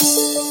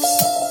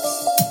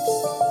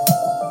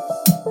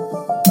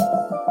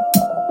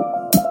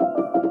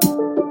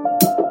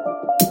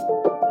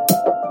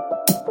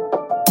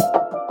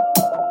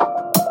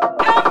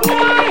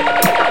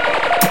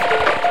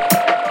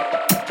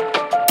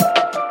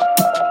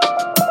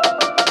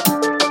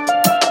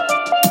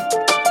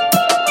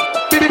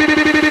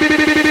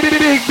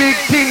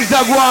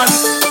are going.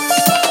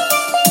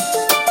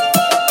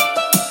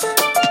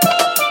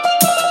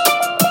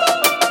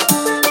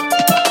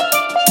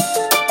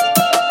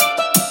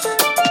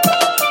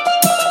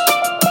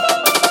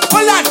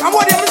 Hold on, I'm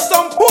going to miss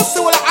some pussy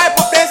will hype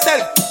up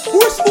themselves.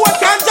 Which boy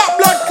can drop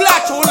blood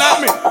clot too like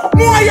me?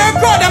 More of your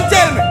crowd, them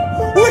tell me.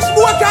 Which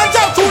boy can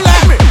drop too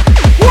like me?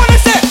 Wanna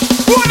say?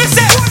 Wanna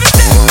say? Wanna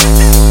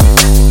say?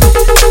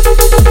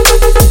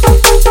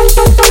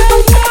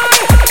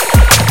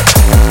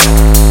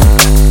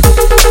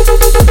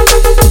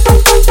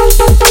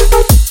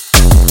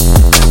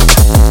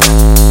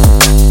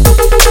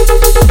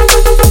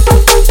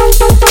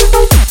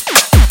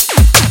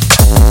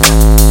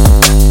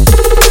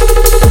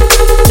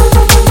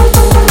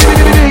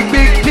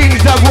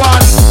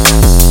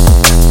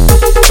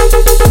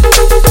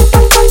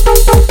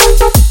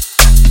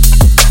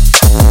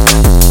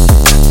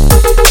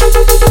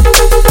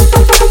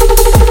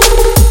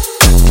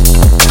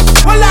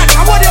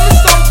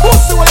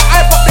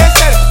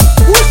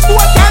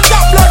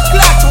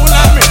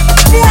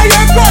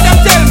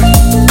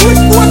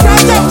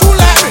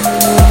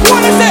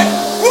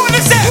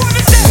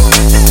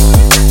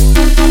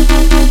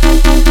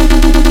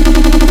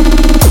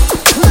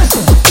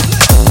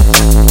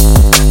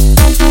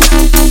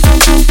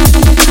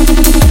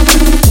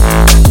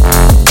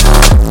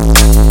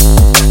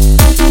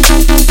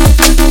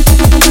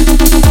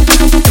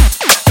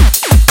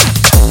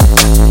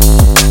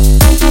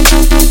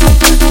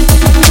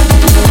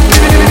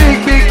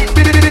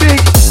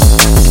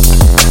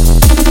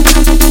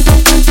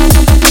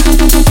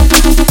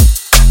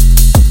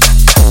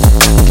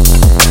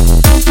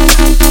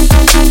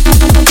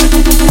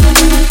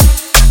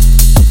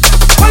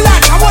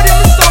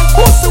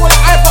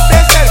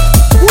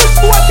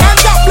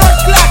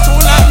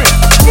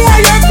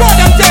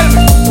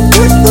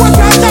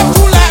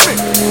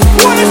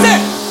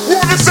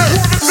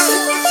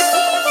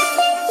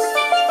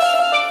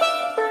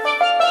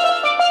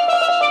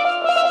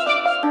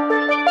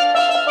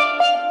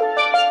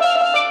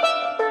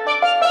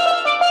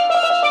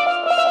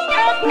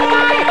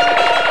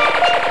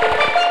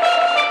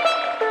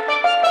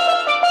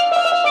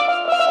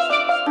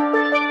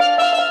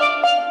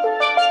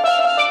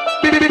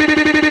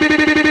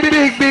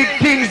 Big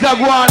things are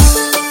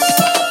going.